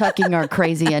 Tucking our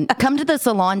crazy in. Come to the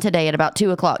salon today at about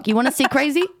 2:00. You want to see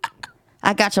crazy?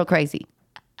 I got you crazy.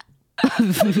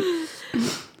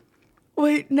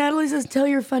 Wait, Natalie says, tell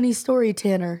your funny story,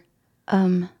 Tanner.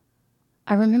 I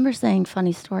remember saying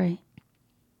funny story.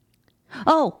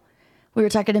 Oh, we were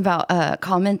talking about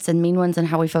comments and mean ones and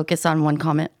how we focus on one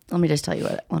comment. Let me just tell you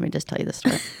this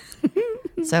story.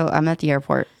 So I'm at the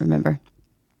airport, remember?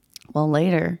 Well,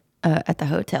 later at the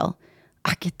hotel,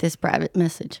 I get this private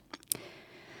message.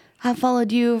 I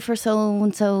followed you for so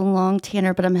and so long,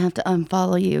 Tanner, but I'm gonna have to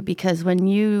unfollow you because when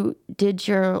you did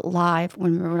your live,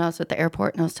 when I was at the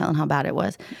airport and I was telling how bad it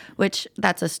was, which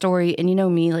that's a story. And you know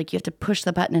me, like you have to push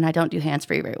the button and I don't do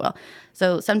hands-free very well.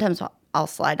 So sometimes I'll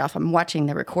slide off. I'm watching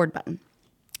the record button.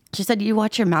 She said, you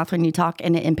watch your mouth when you talk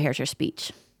and it impairs your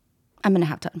speech. I'm gonna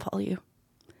have to unfollow you.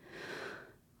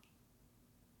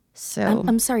 So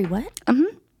I'm sorry, what?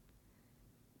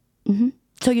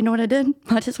 So you know what I did?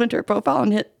 I just went to her profile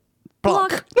and hit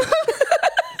block.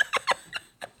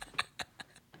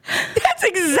 That's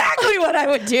exactly what I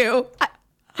would do.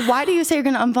 Why do you say you're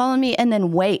going to unfollow me and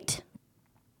then wait?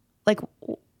 Like,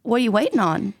 what are you waiting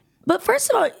on? But first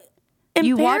of all,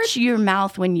 You impaired- watch your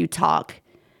mouth when you talk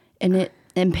and it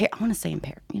impair. I want to say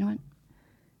impaired. You know what?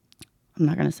 I'm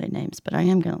not going to say names, but I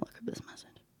am going to look up this message.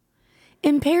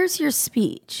 impairs your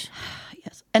speech.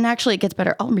 Yes. And actually, it gets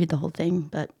better. I'll read the whole thing,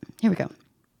 but here we go.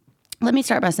 Let me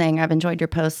start by saying I've enjoyed your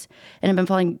posts and have been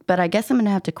following, but I guess I'm going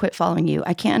to have to quit following you.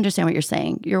 I can't understand what you're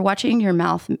saying. You're watching your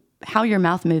mouth, how your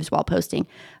mouth moves while posting.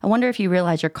 I wonder if you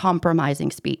realize you're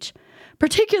compromising speech,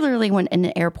 particularly when in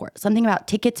an airport. Something about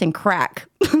tickets and crack.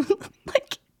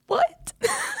 Like, what?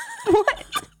 What?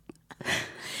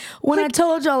 When I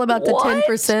told y'all about the what?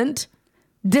 10%,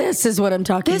 this is what I'm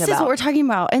talking This about. is what we're talking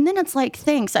about. And then it's like,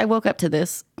 thanks, I woke up to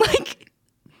this. Like,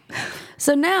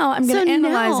 So now I'm going So to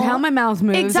analyze now- how my mouth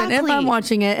moves and if Exactly. I'm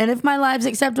watching it and if my live's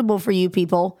acceptable for you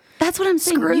people. that's what I'm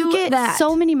saying. Screw You get that.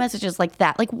 so many messages like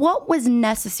that. Like, what was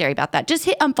necessary about that? Just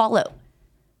hit unfollow.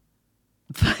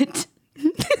 But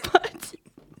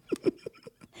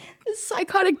this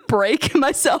psychotic break in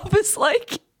myself is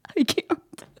like, I can't.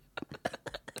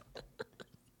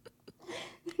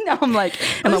 Now I'm like,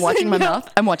 am I watching my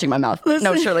mouth? I'm watching my mouth. No,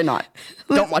 Listen. surely not.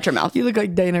 Don't watch your mouth. You look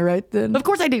like Dana right then. Of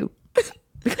course I do.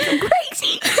 Because I'm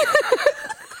crazy.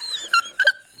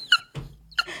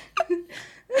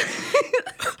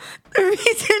 The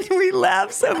reason we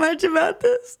laugh so much about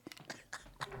this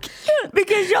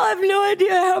because y'all have no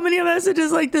idea how many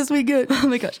messages like this we get. Oh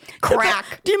my gosh.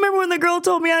 Crack. Do you remember when the girl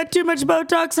told me I had too much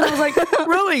Botox and I was like,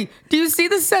 really? Do you see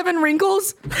the 7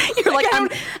 wrinkles? You're like, I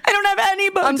don't have any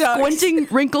Botox. I'm squinting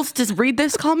wrinkles to read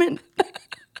this comment.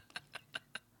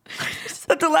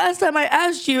 But the last time I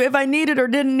asked you if I needed or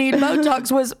didn't need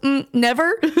Botox was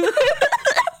never.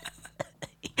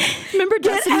 Remember, Get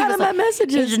Destiny out was of my like,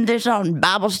 messages. Isn't this on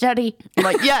Bible study? I'm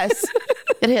like, yes,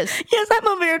 it is. Yes, I'm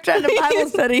over here trying to Bible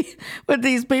study with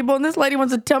these people, and this lady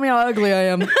wants to tell me how ugly I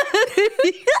am. And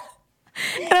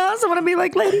I also want to be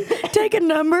like, lady, take a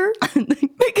number.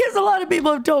 Because a lot of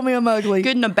people have told me I'm ugly.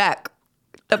 Good in the back.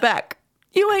 The back.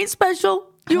 You ain't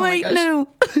special. You Oh my ain't gosh. new.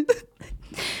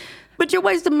 But you're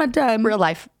wasting my time. Real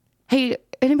life. Hey,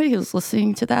 anybody who's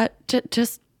listening to that,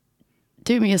 just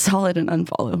do me a solid and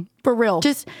unfollow. For real.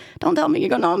 Just don't tell me you're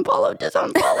going to unfollow. Just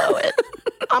unfollow it.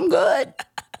 I'm good.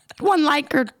 1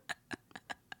 like or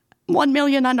 1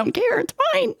 million, I don't care. It's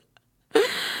fine.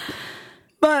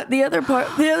 But the other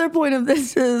point of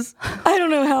this is, I don't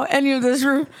know how any of this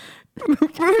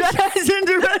ties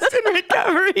into rest and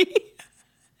recovery.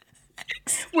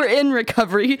 We're in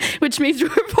recovery, which means we're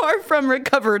far from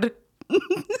recovered.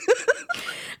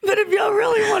 But if y'all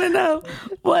really want to know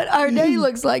what our day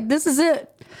looks like, this is it.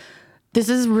 This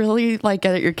is really like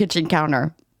at your kitchen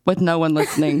counter with no one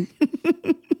listening.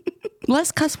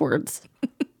 Less cuss words.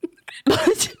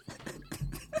 But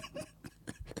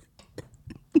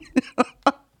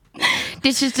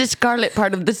this is the scarlet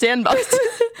part of the sandbox.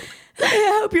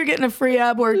 I hope you're getting a free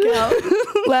ab workout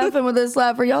laughing with this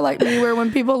laugh. Are y'all like me where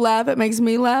when people laugh, it makes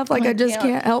me laugh? Like I just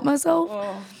can't help myself?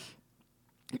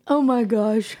 Oh my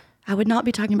gosh. I would not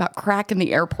be talking about crack in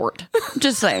the airport.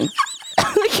 Just saying.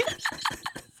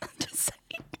 Just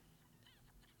saying.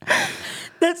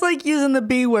 That's like using the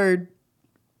B word.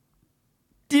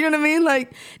 Do you know what I mean?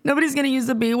 Like nobody's going to use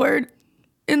the B word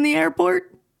in the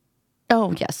airport.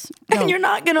 Oh, yes. No. And you're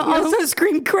not going to also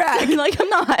scream crack. Like, I'm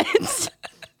not.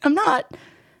 I'm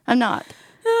not.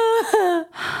 Oh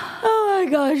my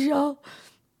gosh, y'all.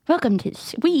 Welcome to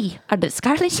We Are the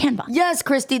Scarlet Sandbox. Yes,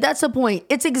 Christy, that's the point.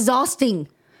 It's exhausting.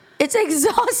 It's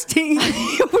exhausting.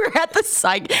 We're at the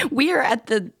psych. We are at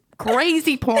the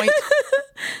crazy point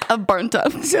of burnt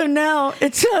up. So now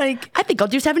it's like, I think I'll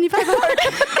do 75 hard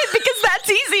because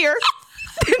that's easier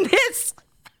than this.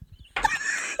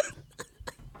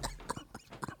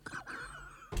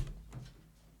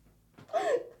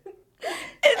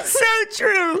 it's so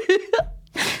true.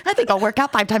 I think I'll work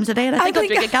out 5 times a day, and I think I'll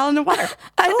drink a gallon of water.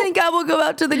 I think I will go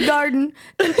out to the garden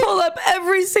and pull up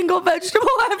every single vegetable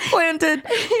I've planted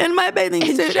in my bathing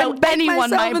suit show and bake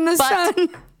anyone myself my in the butt. sun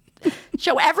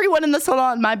Show everyone in the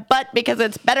salon my butt because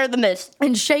it's better than this.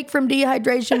 and shake from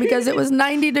dehydration because it was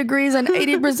 90 degrees and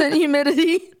 80%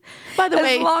 humidity. By the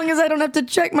way, As long as I don't have to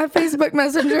check my Facebook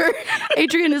Messenger.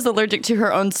 Adrienne is allergic to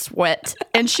her own sweat,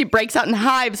 and she breaks out in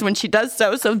hives when she does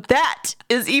so. So that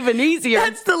is even easier.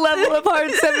 That's the level of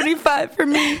hard 75 for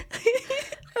me.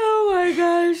 Oh my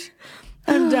gosh.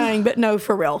 I'm dying, but no,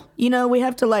 for real. You know, we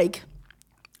have to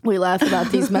we laugh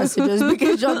about these messages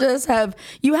because y'all just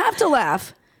you have to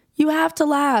laugh. You have to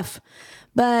laugh.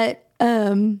 But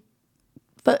you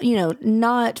know,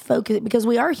 not focus because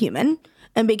we are human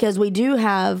and because we do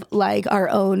have our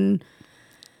own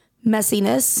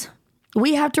messiness.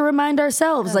 We have to remind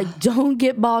ourselves, don't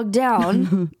get bogged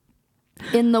down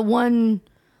in the one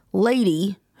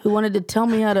lady who wanted to tell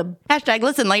me how to. Hashtag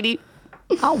listen, lady.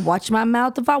 I'll watch my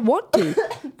mouth if I want to.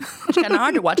 It's kind of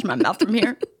hard to watch my mouth from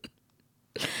here.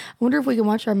 I wonder if we can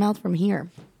watch our mouth from here.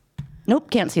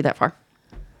 Nope, can't see that far.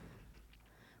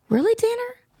 Really,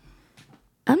 Tanner?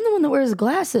 I'm the one that wears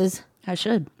glasses. I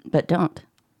should, but don't.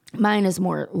 Mine is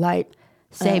more light.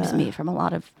 Saves me from a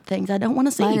lot of things I don't want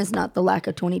to see. Mine is not the lack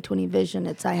of 20/20 vision.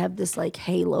 It's I have this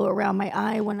halo around my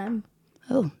eye when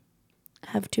I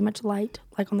have too much light,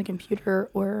 like on the computer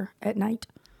or at night.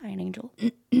 Hi, an angel.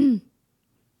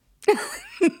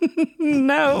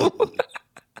 No.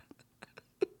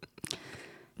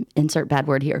 Insert bad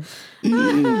word here.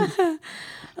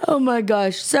 Oh my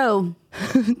gosh. So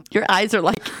Your eyes are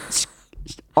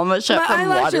almost shut my from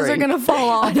eyelashes watering. are going to fall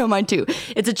off. I know, mine too.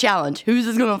 It's a challenge. Whose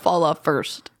is going to fall off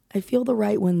first? I feel the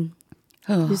right one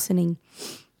listening,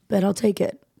 but I'll take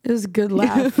it. It was a good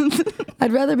laugh.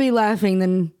 I'd rather be laughing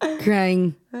than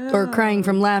crying or crying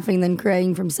from laughing than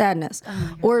crying from sadness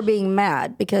or being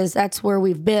mad because that's where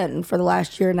we've been for the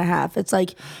last year and a half. It's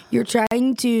like you're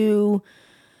trying to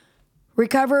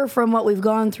recover from what we've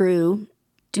gone through,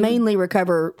 mainly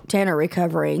Tanner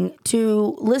recovering,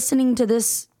 to listening to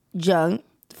this junk,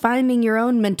 finding your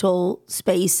own mental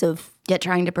space of. Yet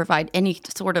trying to provide any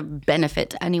sort of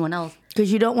benefit to anyone else.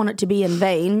 Because you don't want it to be in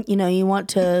vain. You know, you want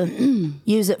to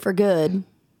use it for good.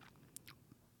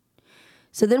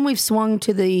 So then we've swung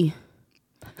to the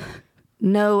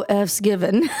no F's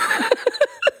given.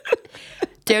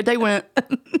 There they went.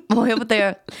 Way over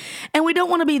there. And we don't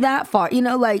want to be that far. You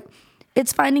know,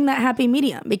 it's finding that happy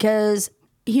medium because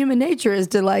human nature is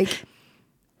to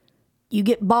you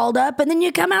get balled up and then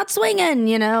you come out swinging,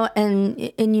 you know,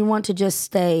 and you want to just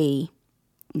stay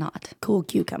Not. cool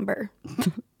cucumber.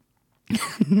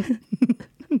 I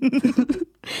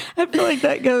feel like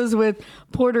that goes with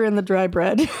porter and the dry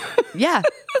bread. Yeah.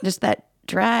 Just that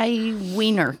dry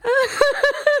wiener.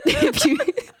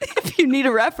 If you need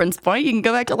a reference point, you can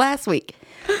go back to last week.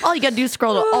 All you got to do is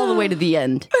scroll all the way to the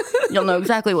end. You'll know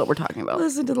exactly what we're talking about.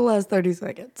 Listen to the last 30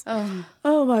 seconds.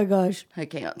 Oh my gosh. I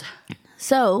can't.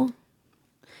 So,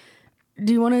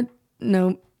 do you want to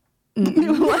know?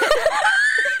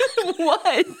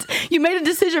 What? You made a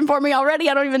decision for me already.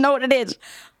 I don't even know what it is.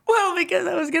 Well, because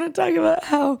I was going to talk about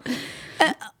how,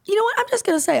 you know what? I'm just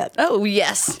going to say it. Oh,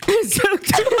 yes.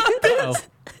 Oh.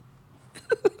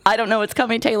 I don't know what's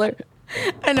coming, Taylor.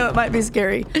 I know it might be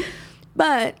scary,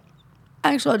 but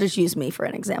actually, I'll just use me for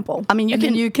an example. I mean,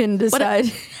 you can decide.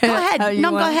 Go ahead. how you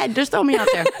No, want. go ahead. Just throw me out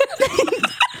there.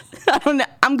 I don't know.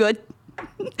 I'm good.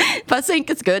 If I sink,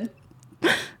 it's good.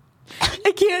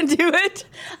 I can't do it.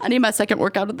 I need my second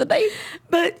workout of the day.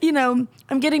 But, you know,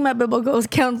 I'm getting my biblical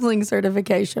counseling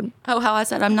certification. Oh, how I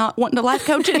said I'm not wanting to life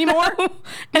coach anymore.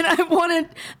 And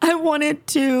I wanted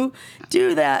to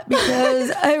do that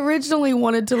because I originally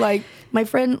wanted to, like, my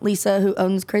friend Lisa, who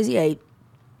owns Crazy 8,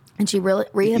 and she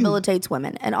rehabilitates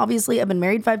women. And obviously, I've been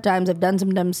married 5 times. I've done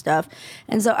some dumb stuff.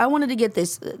 And so I wanted to get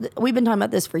this. We've been talking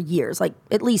about this for years, like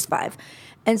at least 5.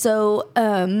 And so,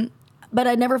 but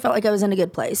I never felt like I was in a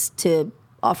good place to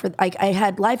offer. Like, I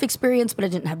had life experience, but I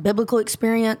didn't have biblical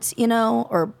experience, you know,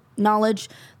 or knowledge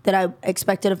that I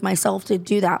expected of myself to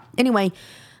do that. Anyway,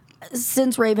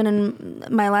 since Raven and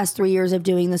my last 3 years of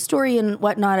doing the story and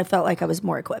whatnot, I felt like I was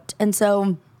more equipped. And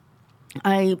so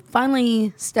I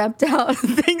finally stepped out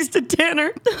thanks to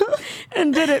Tanner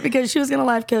and did it because she was going to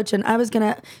life coach and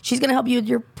she's going to help you with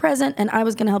your present and I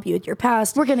was going to help you with your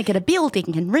past. We're going to get a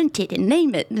building and rent it and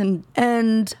name it. And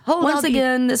once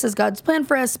again, this is God's plan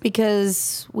for us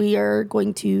because we are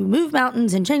going to move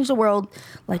mountains and change the world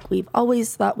like we've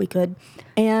always thought we could.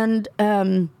 And,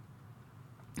 And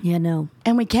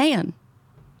we can.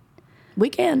 we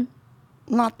can.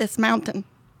 Not this mountain.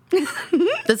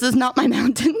 This is not my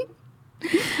mountain.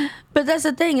 But that's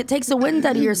the thing. It takes the wind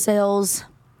out of your sails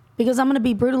because I'm going to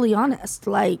be brutally honest.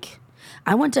 Like,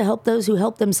 I want to help those who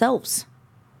help themselves.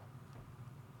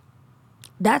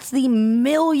 That's the $1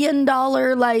 million,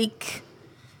 like,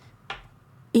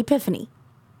 epiphany.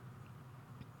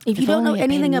 If you don't know only it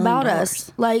paid anything $1 million. about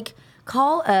us, like,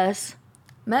 call us,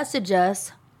 message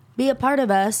us, be a part of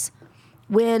us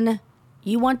when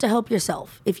you want to help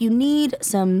yourself. If you need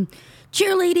some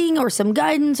cheerleading or some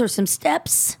guidance or some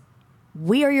steps,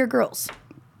 we are your girls.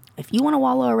 If you want to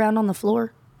wallow around on the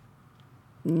floor,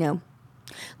 no.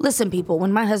 Listen, people,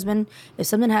 if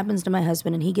something happens to my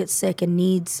husband and he gets sick and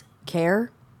needs care,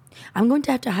 I'm going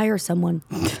to have to hire someone.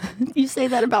 You say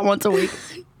that about once a week.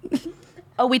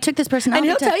 Oh, we took this personality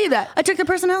And he'll test. tell you that. I took the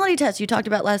personality test you talked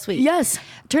about last week. Yes.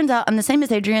 Turns out I'm the same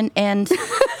as Adrian and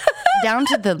down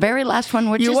to the very last one,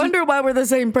 which You is wonder why we're the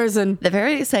same person. the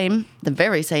very same.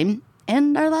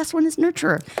 And our last one is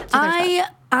nurturer. So there's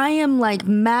that. I am like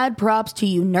mad props to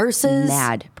you nurses.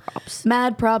 Mad props.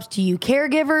 Mad props to you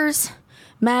caregivers.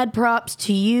 Mad props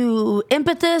to you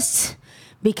empathists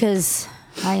because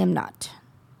I am not.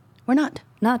 We're not.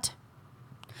 Not.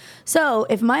 So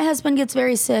if my husband gets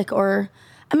very sick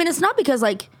it's not because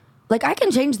like I can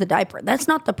change the diaper. That's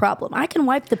not the problem. I can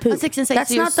wipe the poop. I was gonna say, That's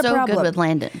so you're not the so problem. good with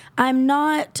Landon. I'm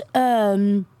not,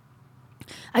 but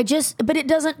it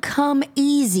doesn't come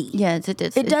easy. Yes, it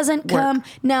does. It doesn't work. come.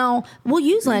 Now, we'll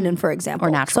use Landon, for example.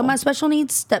 Or natural. So my special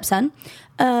needs stepson,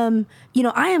 I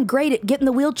am great at getting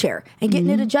the wheelchair and getting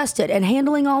it adjusted and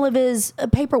handling all of his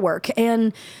paperwork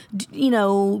and,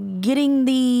 getting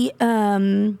the,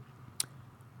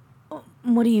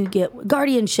 what do you get?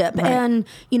 Guardianship. Right. And,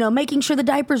 making sure the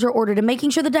diapers are ordered and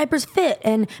making sure the diapers fit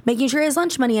and making sure he has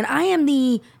lunch money. And I am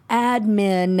the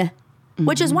admin.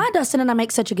 Which is why Dustin and I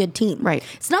make such a good team. Right.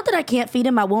 It's not that I can't feed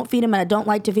him, I won't feed him, and I don't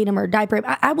like to feed him or diaper him.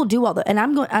 I will do all that, and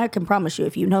I can promise you,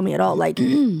 if you know me at all, like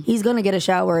he's going to get a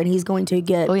shower and he's going to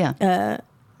get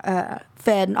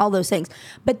fed and all those things.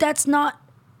 But that's not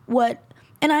what.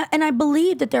 And I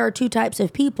believe that there are 2 types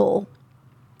of people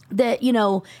that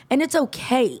and it's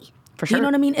okay. For sure. You know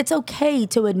what I mean? It's okay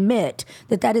to admit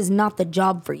that is not the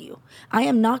job for you. I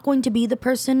am not going to be the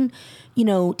person,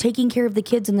 taking care of the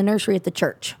kids in the nursery at the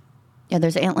church. Yeah,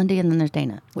 there's Aunt Lindy and then there's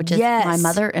Dana, which is my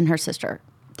mother and her sister.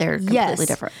 They're completely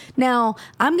different. Now,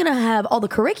 I'm going to have all the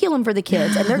curriculum for the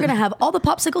kids, and they're going to have all the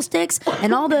popsicle sticks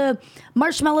and all the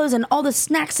marshmallows and all the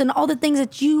snacks and all the things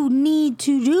that you need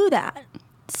to do that.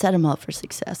 Set them up for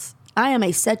success. I am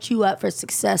a set you up for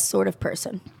success sort of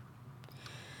person.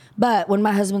 But when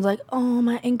my husband's like, oh,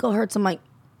 my ankle hurts, I'm like,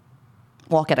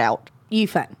 Walk it out. you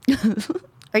fine.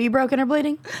 Are you broken or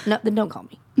bleeding? No, then don't call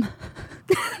me.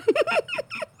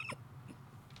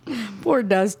 Poor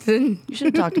Dustin. You should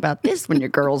have talked about this when your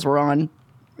girls were on.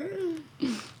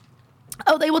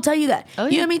 Oh, they will tell you that. Oh,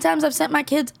 You know yeah. how many times I've sent my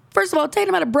kids? First of all,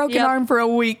 Tatum had a broken Yep. arm for a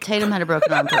week. Tatum had a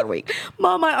broken arm for a week.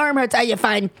 Mom, my arm hurts. Are you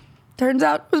fine? Turns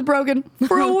out it was broken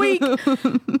for a week.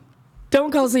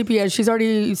 Don't call CPS. She's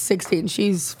already 16.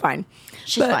 She's fine.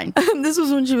 She's fine. This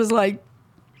was when she was like,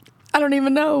 I don't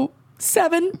even know.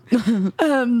 7.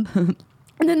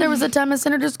 And then there was a time I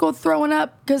sent her to school throwing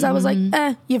up because I was like,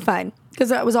 you're fine. Because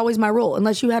that was always my rule.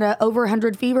 Unless you had a over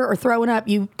 100 fever or throwing up,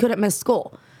 you couldn't miss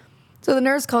school. So the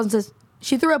nurse calls and says,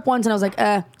 she threw up once, and I was like,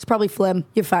 it's probably phlegm.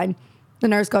 You're fine. The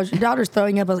nurse calls, your daughter's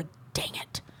throwing up. I was like, dang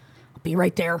it. I'll be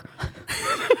right there.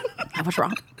 I was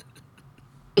wrong.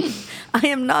 I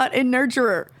am not a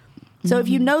nurturer. So if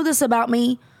you know this about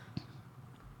me,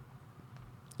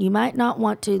 you might not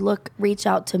want to reach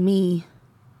out to me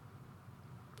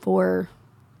for...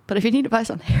 But if you need advice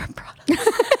on hair products...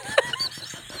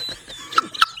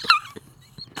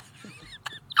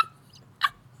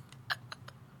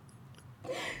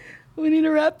 We need to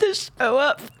wrap this show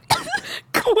up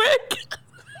quick.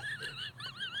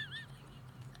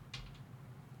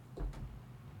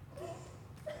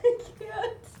 I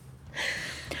can't.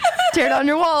 Tear down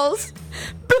your walls.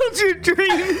 Build your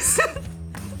dreams.